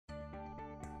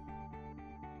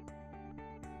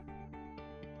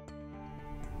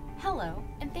Hello,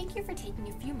 and thank you for taking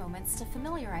a few moments to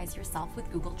familiarize yourself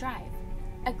with Google Drive,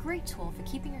 a great tool for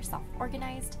keeping yourself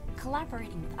organized,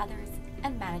 collaborating with others,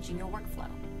 and managing your workflow.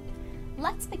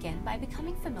 Let's begin by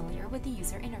becoming familiar with the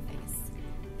user interface.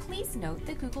 Please note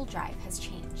that Google Drive has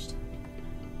changed.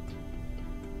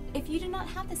 If you do not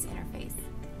have this interface,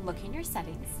 look in your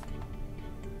settings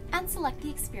and select the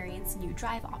Experience New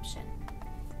Drive option.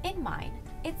 In mine,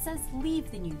 it says Leave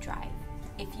the new drive.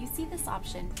 If you see this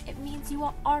option, it means you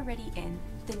are already in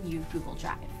the new Google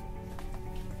Drive.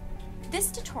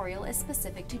 This tutorial is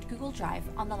specific to Google Drive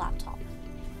on the laptop.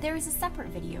 There is a separate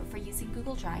video for using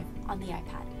Google Drive on the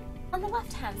iPad. On the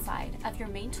left-hand side of your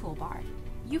main toolbar,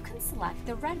 you can select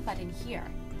the red button here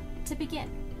to begin.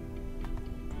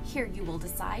 Here you will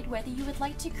decide whether you would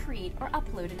like to create or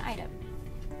upload an item.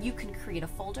 You can create a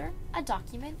folder, a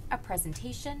document, a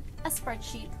presentation, a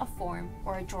spreadsheet, a form,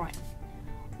 or a drawing.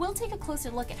 We'll take a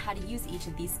closer look at how to use each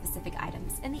of these specific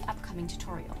items in the upcoming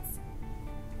tutorials.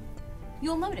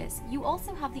 You'll notice you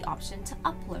also have the option to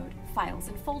upload files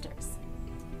and folders.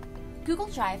 Google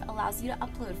Drive allows you to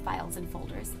upload files and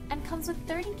folders and comes with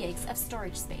 30 gigs of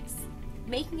storage space,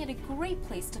 making it a great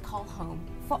place to call home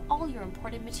for all your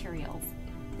important materials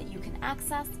that you can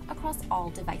access across all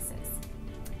devices.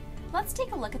 Let's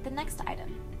take a look at the next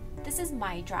item. This is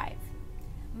My Drive.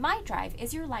 My Drive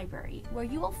is your library where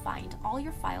you will find all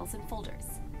your files and folders.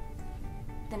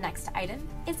 The next item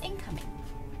is Incoming.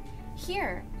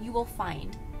 Here you will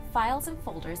find files and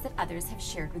folders that others have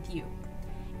shared with you.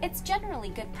 It's generally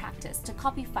good practice to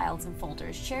copy files and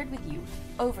folders shared with you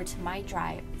over to My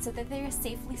Drive so that they are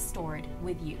safely stored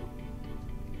with you.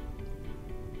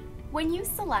 When you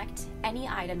select any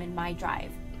item in My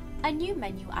Drive, a new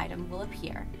menu item will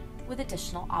appear with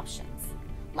additional options.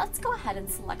 Let's go ahead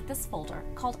and select this folder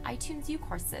called iTunes U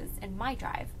Courses in My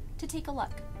Drive to take a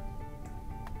look.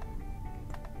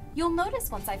 You'll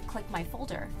notice once I've clicked my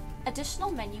folder, additional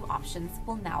menu options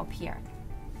will now appear.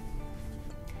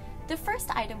 The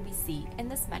first item we see in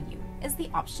this menu is the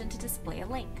option to display a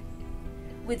link.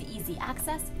 With easy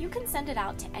access, you can send it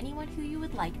out to anyone who you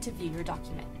would like to view your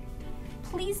document.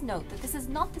 Please note that this is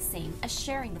not the same as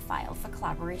sharing the file for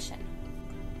collaboration.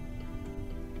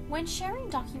 When sharing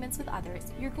documents with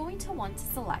others, you're going to want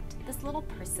to select this little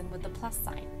person with the plus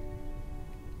sign.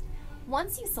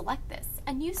 Once you select this,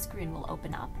 a new screen will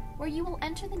open up where you will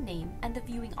enter the name and the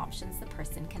viewing options the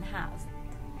person can have.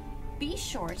 Be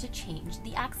sure to change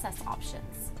the access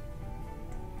options.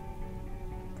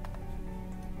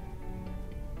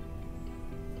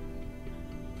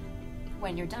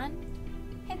 When you're done,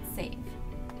 hit Save.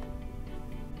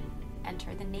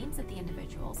 Enter the names of the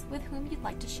individuals with whom you'd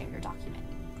like to share your document.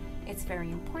 It's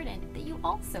very important that you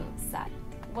also set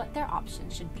what their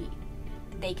options should be.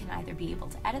 They can either be able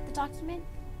to edit the document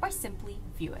or simply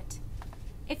view it.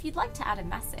 If you'd like to add a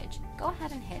message, go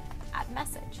ahead and hit Add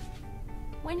Message.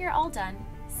 When you're all done,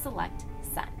 select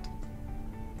Send.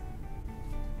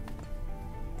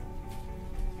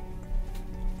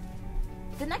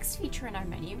 The next feature in our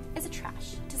menu is a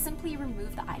trash to simply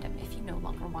remove the item if you no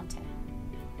longer want it.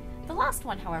 The last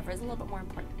one, however, is a little bit more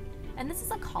important, and this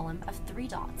is a column of 3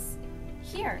 dots.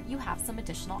 Here you have some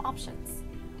additional options.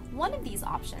 One of these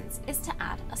options is to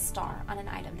add a star on an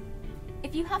item.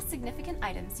 If you have significant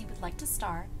items you would like to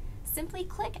star, simply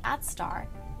click Add Star,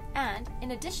 and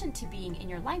in addition to being in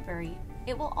your library,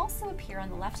 it will also appear on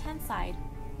the left-hand side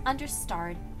under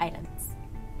Starred Items.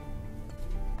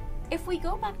 If we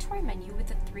go back to our menu with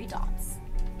the 3 dots,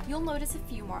 you'll notice a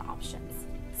few more options,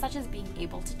 such as being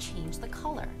able to change the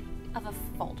color of a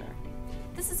folder.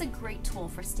 This is a great tool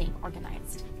for staying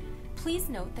organized. Please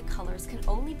note that colors can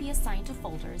only be assigned to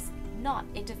folders, not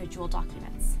individual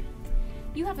documents.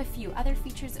 You have a few other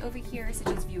features over here,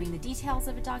 such as viewing the details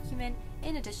of a document,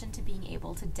 in addition to being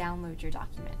able to download your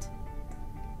document.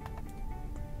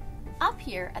 Up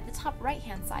here at the top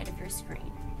right-hand side of your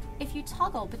screen, if you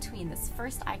toggle between this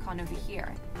first icon over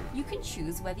here, you can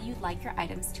choose whether you'd like your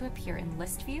items to appear in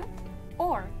list view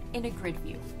or in a grid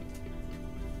view.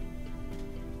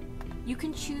 You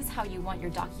can choose how you want your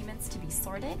documents to be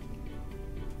sorted.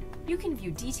 You can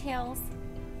view details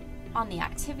on the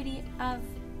activity of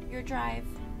your drive.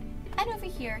 And over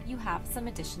here, you have some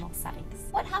additional settings.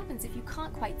 What happens if you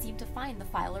can't quite seem to find the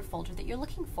file or folder that you're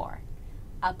looking for?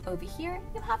 Up over here,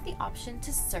 you have the option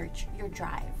to search your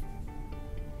drive.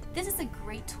 This is a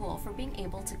great tool for being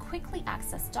able to quickly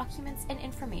access documents and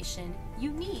information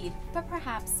you need, but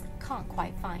perhaps can't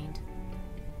quite find.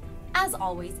 As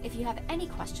always, if you have any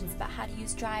questions about how to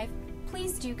use Drive,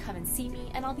 please do come and see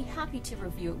me and I'll be happy to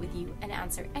review it with you and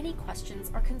answer any questions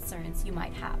or concerns you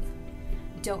might have.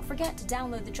 Don't forget to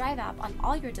download the Drive app on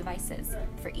all your devices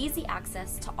for easy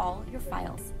access to all your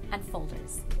files and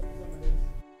folders.